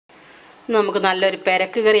നമുക്ക് നല്ലൊരു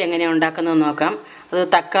പെരക്ക് കറി എങ്ങനെയാണ് ഉണ്ടാക്കുന്നതെന്ന് നോക്കാം. അത്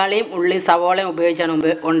തക്കാളിയും ഉള്ളിയും സവോളയും ഉപയോഗിച്ചാണ്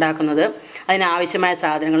ഉണ്ടാക്കുന്നത്. അതിനാവശ്യമായ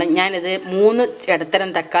സാധനങ്ങൾ ഞാനിത് 3 ഇടത്തരം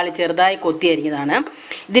തക്കാളി ചെറുതായി കൊത്തി അരിഞ്ഞതാണ്.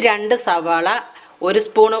 ഇത് 2 സവാള, 1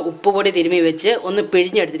 സ്പൂൺ ഉപ്പുപൊടി തിരുമ്മി വെച്ച് ഒന്ന്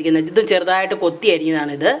പിഴിഞ്ഞെടുത്തിരിക്കുന്നത്. ഇത് ചെറുതായിട്ട് കൊത്തി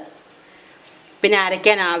അരിഞ്ഞതാണിത്. പിന്നെ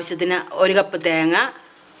അരയ്ക്കാൻ ആവശ്യത്തിന് 1 കപ്പ് തേങ്ങ,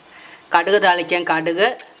 കടുക് താളിക്കാൻ കടുക്,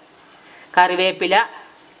 കറിവേപ്പില,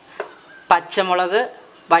 പച്ചമുളക്,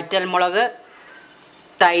 വറ്റൽമുളക്,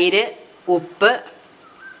 തൈര്, ഉപ്പ്,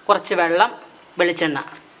 കുറച്ച് വെള്ളം, വെളിച്ചെണ്ണ.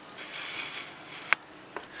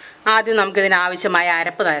 ആദ്യം നമുക്കിതിനാവശ്യമായ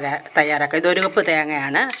അരപ്പ് തയ്യാറാക്കാം. ഇത് 1 കപ്പ്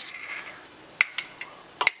തേങ്ങയാണ്.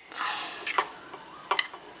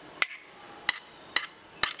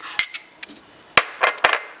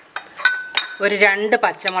 ഒരു 2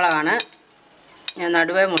 പച്ചമുളകാണ് ഞാൻ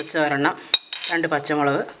നടുവേ മുറിച്ച് ഒരെണ്ണം. 2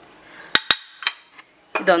 പച്ചമുളക്.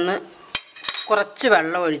 ഇതൊന്ന് കുറച്ച്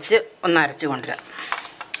വെള്ളം ഒഴിച്ച് ഒന്ന് അരച്ച് കൊണ്ടുവരാം.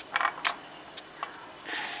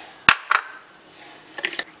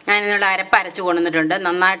 ഞാനിതിനുള്ള അരപ്പ് അരച്ച് കൊണ്ടുവന്നിട്ടുണ്ട്.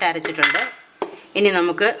 നന്നായിട്ട് അരച്ചിട്ടുണ്ട്. ഇനി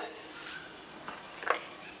നമുക്ക്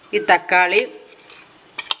ഈ തക്കാളി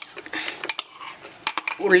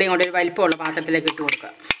ഉള്ളിയും കൊണ്ട് ഒരു വലിപ്പമുള്ള പാത്രത്തിലേക്ക് ഇട്ട്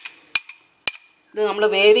കൊടുക്കാം. ഇത് നമ്മൾ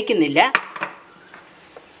വേവിക്കുന്നില്ല.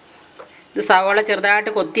 ഇത് സവാള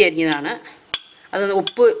ചെറുതായിട്ട് കൊത്തി അരിഞ്ഞതാണ്. അത്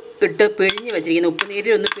ഉപ്പ് ഇട്ട് പിഴിഞ്ഞ് വെച്ചിരിക്കുന്നത്. ഉപ്പ്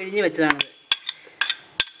നീരിൽ ഒന്ന് പിഴിഞ്ഞ് വെച്ചതാണത്.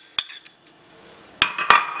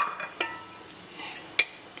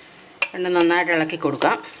 രണ്ടും നന്നായിട്ട് ഇളക്കി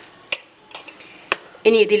കൊടുക്കാം.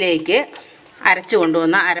 ഇനി ഇതിലേക്ക് അരച്ച്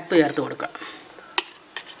കൊണ്ടുവന്ന അരപ്പ് ചേർത്ത് കൊടുക്കാം.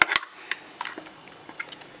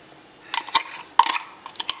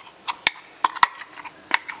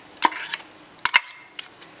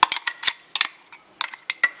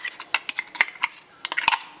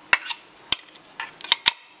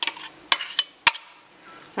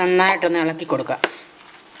 നന്നായിട്ടൊന്ന് ഇളക്കി കൊടുക്കാം.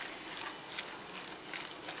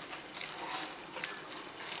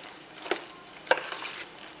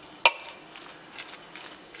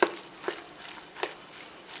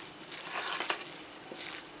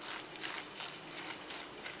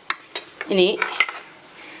 ഇനി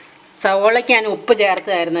സവോളയ്ക്ക് ഞാൻ ഉപ്പ്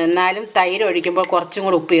ചേർത്തായിരുന്നു. എന്നാലും തൈര് ഒഴിക്കുമ്പോൾ കുറച്ചും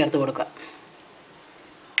കൂടി ഉപ്പ് ചേർത്ത് കൊടുക്കാം.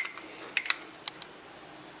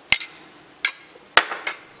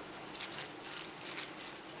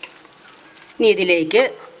 ഇനി ഇതിലേക്ക്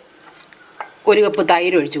 1 കപ്പ്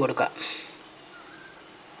തൈര് ഒഴിച്ച് കൊടുക്കാം.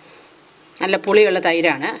 നല്ല പുളിയുള്ള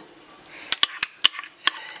തൈരാണ്.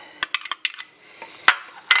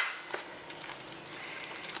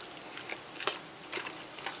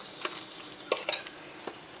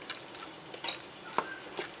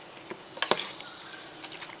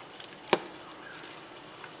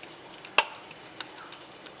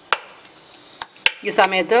 ഈ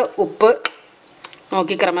സമയത്ത് ഉപ്പ്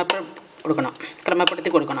നോക്കി ക്രമപ്പെടുത്തി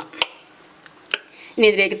കൊടുക്കണം. ഇനി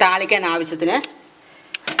ഇതിലേക്ക് താളിക്കാൻ ആവശ്യത്തിന്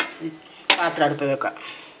പാത്രം അടുപ്പ് വെക്കാം.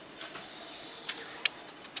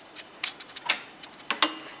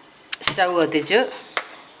 സ്റ്റൗ കത്തിച്ചു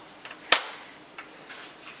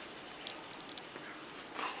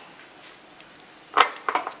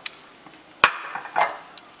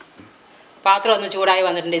പാത്രം ഒന്ന് ചൂടായി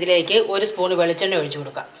വന്നിട്ടുണ്ട്. ഇതിലേക്ക് 1 സ്പൂൺ വെളിച്ചെണ്ണ ഒഴിച്ചു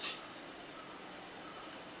കൊടുക്കാം.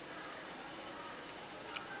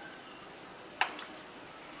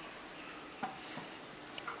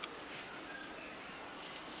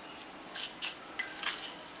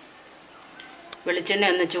 വെളിച്ചെണ്ണ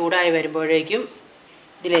ഒന്ന് ചൂടായി വരുമ്പോഴേക്കും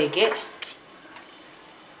ഇതിലേക്ക്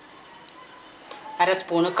 1/2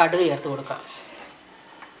 സ്പൂണ് കടുക് ചേർത്ത് കൊടുക്കാം.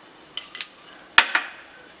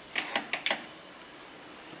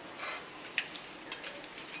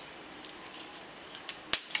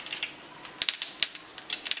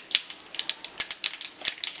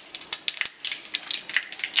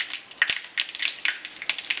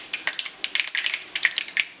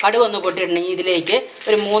 കടുക് ഒന്ന് പൊട്ടിയിട്ടുണ്ടെങ്കിൽ ഇതിലേക്ക്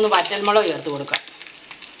ഒരു 3 വറ്റൽമുളക് ചേർത്ത് കൊടുക്കാം.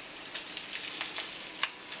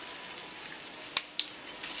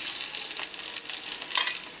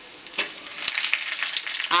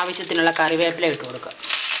 ആവശ്യത്തിനുള്ള കറിവേപ്പില ഇട്ട് കൊടുക്കാം.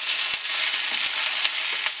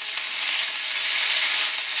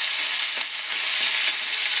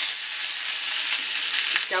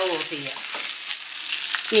 സ്റ്റൗ ഓഫ് ചെയ്യുക.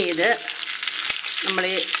 ഇനി ഇത് നമ്മൾ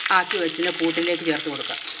ആക്കി വെച്ചിട്ട് കൂട്ടിലേക്ക് ചേർത്ത്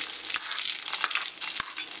കൊടുക്കാം.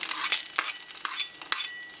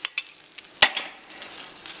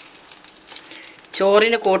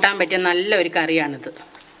 ചോറിന് കൂട്ടാൻ പറ്റിയ നല്ലൊരു കറിയാണിത്.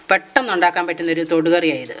 പെട്ടെന്ന് ഉണ്ടാക്കാൻ പറ്റുന്നൊരു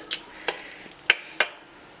തൊടുകറിയായത്.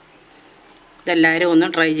 ഇതെല്ലാവരും ഒന്ന്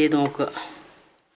ട്രൈ ചെയ്ത് നോക്കുക.